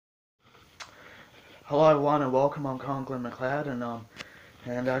Hello everyone and welcome. I'm Conklin McLeod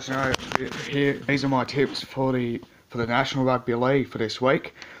and as you know, these are my tips for the National Rugby League for this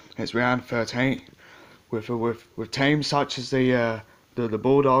week. It's round 13 with teams such as the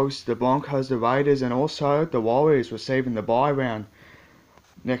Bulldogs, the Broncos, the Raiders, and also the Warriors receiving the bye round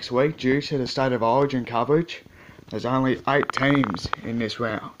next week due to the State of Origin coverage. There's only 8 teams in this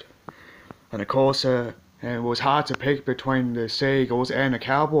round, and of course, it was hard to pick between the Seagulls and the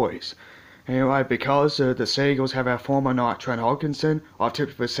Cowboys. Anyway, because the Seagulls have our former knight Trent Hodkinson, I've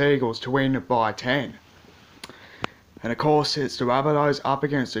tipped the Seagulls to win by 10. And of course, it's the Rabbitohs up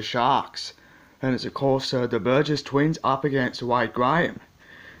against the Sharks. And it's of course the Burgess twins up against Wade Graham.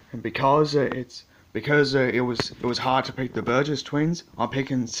 And because it was hard to pick the Burgess twins, I'm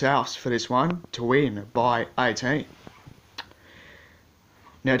picking Souths for this one to win by 18.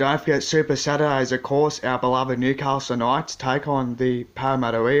 Now don't forget, Super Saturdays, of course, our beloved Newcastle Knights take on the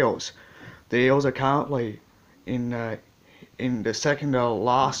Parramatta Eels. The Eels are currently in the second to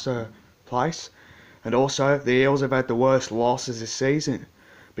last place, and also the Eels have had the worst losses this season.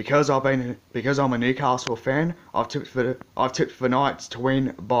 Because I'm a Newcastle fan, I've tipped for the Knights to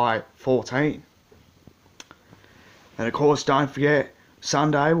win by 14. And of course, don't forget,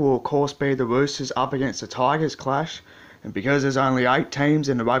 Sunday will of course be the Roosters up against the Tigers clash. And because there's only 8 teams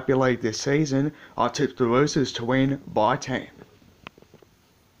in the Rugby League this season, I've tipped the Roosters to win by 10.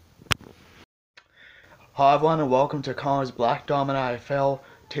 Hi everyone and welcome to Connor's Black Diamond AFL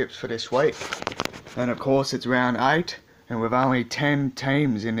tips for this week. And of course it's round 8 and with only 10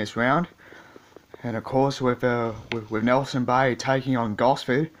 teams in this round. And of course with Nelson Bay taking on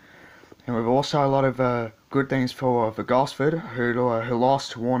Gosford. And we've also a lot of good things for Gosford who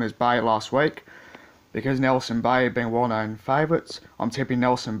lost to Warners Bay last week. Because Nelson Bay have been well-known favourites, I'm tipping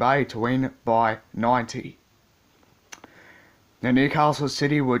Nelson Bay to win by 90. Now Newcastle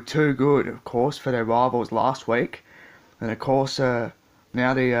City were too good, of course, for their rivals last week, and of course now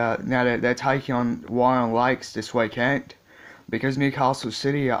they're taking on Wyong Lakes this weekend. Because Newcastle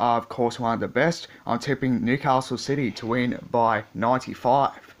City are of course one of the best, I'm tipping Newcastle City to win by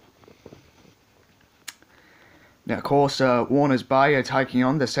 95. Now of course Warners Bay are taking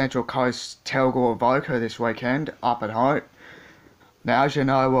on the Central Coast Telgor Avoca this weekend up at home. Now as you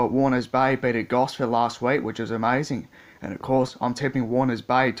know, Warners Bay beat Gosford last week, which was amazing. And of course, I'm tipping Warners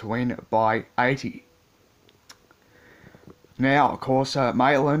Bay to win by 80. Now, of course,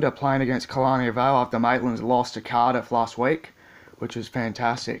 Maitland are playing against Kalania Vale after Maitland's lost to Cardiff last week, which was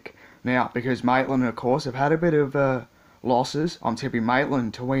fantastic. Now, because Maitland, of course, have had a bit of losses, I'm tipping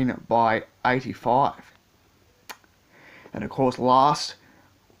Maitland to win by 85. And of course, the last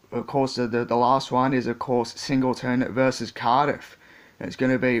one is, of course, Singleton versus Cardiff. It's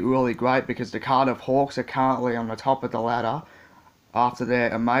going to be really great because the Cardiff Hawks are currently on the top of the ladder after their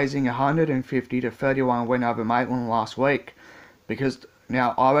amazing 150-31 win over Maitland last week. Because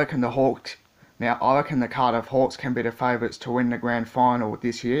now I reckon the Cardiff Hawks can be the favourites to win the grand final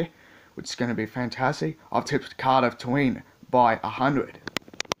this year, which is going to be fantastic. I've tipped Cardiff to win by 100,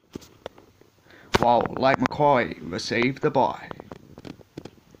 while Lake Macquarie received the bye.